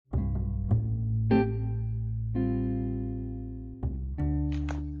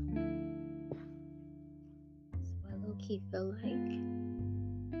low-key feel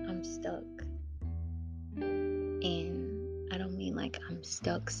like I'm stuck. And I don't mean like I'm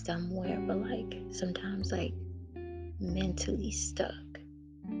stuck somewhere, but like sometimes like mentally stuck.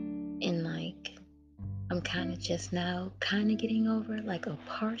 And like I'm kind of just now kind of getting over like a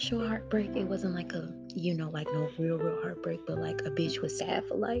partial heartbreak. It wasn't like a, like no real heartbreak, but like a bitch was sad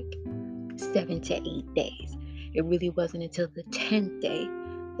for like 7 to 8 days. It really wasn't until the 10th day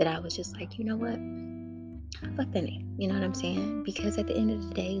that I was just like, you know what? Fuck the name. You know what I'm saying? Because at the end of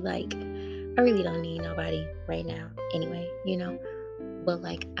the day, like, I really don't need nobody right now anyway. But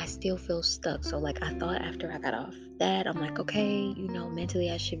like, I still feel stuck. So like, I thought after I got off that, I'm like, okay, mentally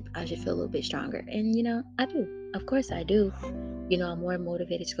I should feel a little bit stronger. And I do. Of course I do. I'm more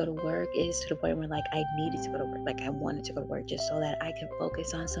motivated to go to work. It's to the point where like I needed to go to work. Like I wanted to go to work just so that I could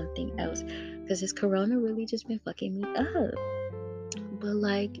focus on something else. Because this corona really just been fucking me up. But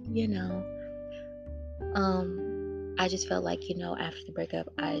like, I just felt like, after the breakup,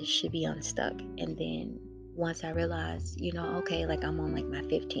 I should be unstuck. And then once I realized, okay, like I'm on like my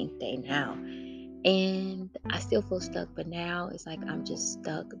 15th day now, and I still feel stuck, but now it's like I'm just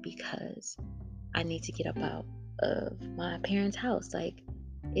stuck because I need to get up out of my parents' house. Like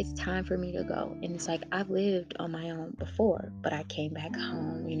it's time for me to go. And it's like I've lived on my own before, but I came back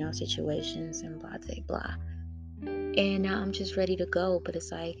home, situations and blah, blah, blah. And now I'm just ready to go. But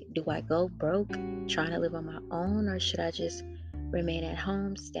it's like, do I go broke trying to live on my own, or should I just remain at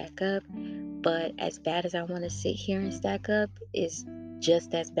home, stack up? But as bad as I want to sit here and stack up, is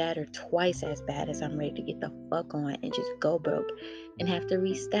just as bad or twice as bad as I'm ready to get the fuck on and just go broke and have to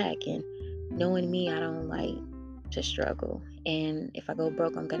restack. And knowing me, I don't like to struggle. And if I go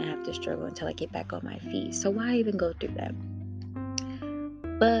broke, I'm going to have to struggle until I get back on my feet. So why even go through that?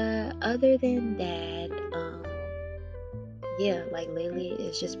 But other than that, yeah, like lately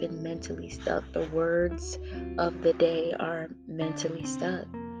it's just been mentally stuck. The words of the day are mentally stuck.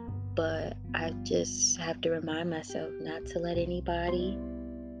 But I just have to remind myself not to let anybody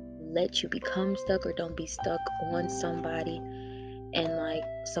let you become stuck, or don't be stuck on somebody. And like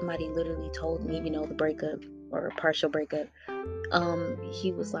somebody literally told me, the breakup or a partial breakup,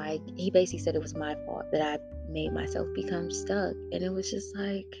 he was like, he basically said it was my fault that I made myself become stuck. And it was just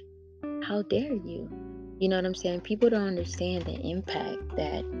like, how dare you? You know what I'm saying? People don't understand the impact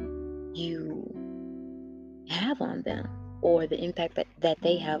that you have on them, or the impact that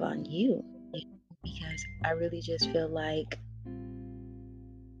they have on you. Because I really just feel like,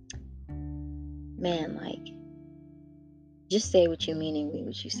 man, like, just say what you mean and mean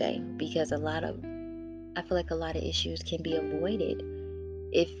what you say. Because I feel like a lot of issues can be avoided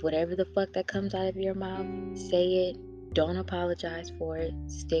if whatever the fuck that comes out of your mouth, say it. Don't apologize for it.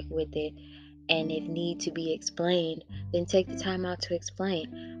 Stick with it. And if need to be explained, then take the time out to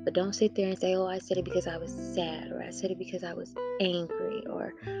explain. But don't sit there and say, oh, I said it because I was sad, or I said it because I was angry,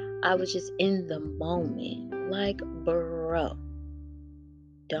 or I was just in the moment. Like, bro,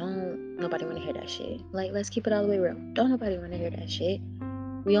 don't nobody want to hear that shit. Like, let's keep it all the way real. Don't nobody want to hear that shit.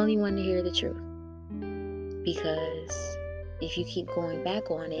 We only want to hear the truth. Because if you keep going back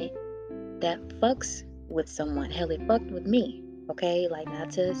on it, that fucks with someone. Hell, it fucked with me. Okay, like,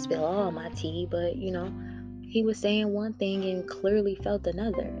 not to spill all my tea, but he was saying one thing and clearly felt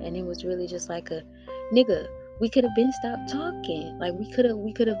another, and it was really just like a nigga. We could have been stopped talking. Like we could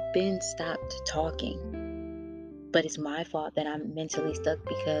have been stopped talking. But it's my fault that I'm mentally stuck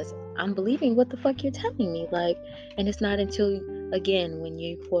because I'm believing what the fuck you're telling me. Like, and it's not until again when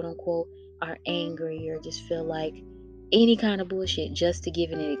you quote unquote are angry or just feel like any kind of bullshit just to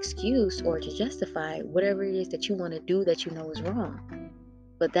give it an excuse or to justify whatever it is that you want to do that you know is wrong.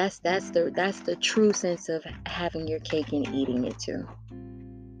 But that's the true sense of having your cake and eating it too.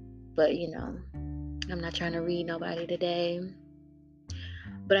 But I'm not trying to read nobody today.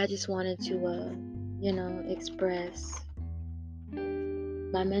 But I just wanted to express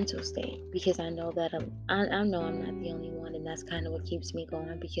my mental state, because I know that I know I'm not the only one, and that's kind of what keeps me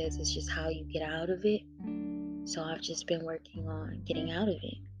going, because it's just how you get out of it. So I've just been working on getting out of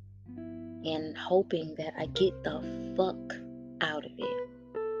it and hoping that I get the fuck out of it,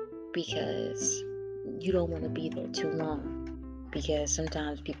 because you don't want to be there too long, because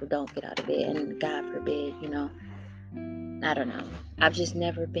sometimes people don't get out of it, and God forbid, I don't know. I've just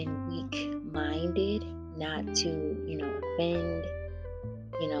never been weak-minded, not to, offend,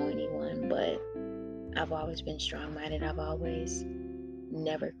 anyone, but I've always been strong-minded. I've always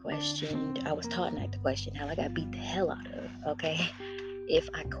never questioned. I was taught not to question. Hell, I got beat the hell out of, okay? If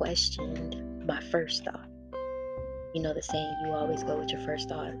I questioned my first thought. The saying, you always go with your first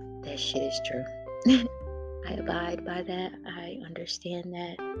thought. That shit is true. I abide by that. I understand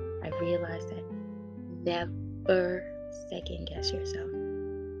that. I realize that. Never second guess yourself.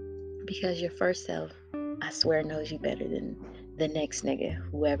 Because your first self, I swear, knows you better than the next nigga,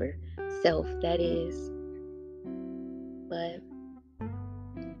 whoever self that is. But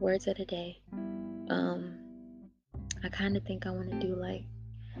words of the day. I kind of think I want to do like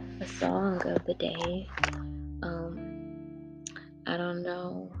a song of the day. I don't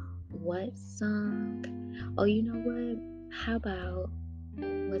know what song. Oh, you know what? How about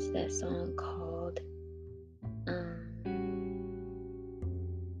what's that song called?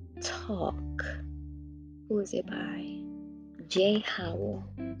 Talk. Who is it by? Jay Howell.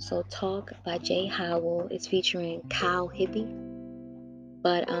 So Talk by Jay Howell is featuring Kyle Hippie.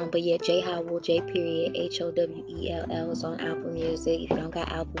 But yeah, Jay Howell, J period HOWELL is on Apple Music. If you don't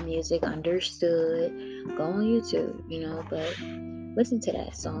got Apple Music, understood. Go on YouTube, but listen to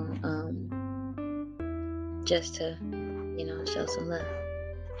that song, just to, show some love.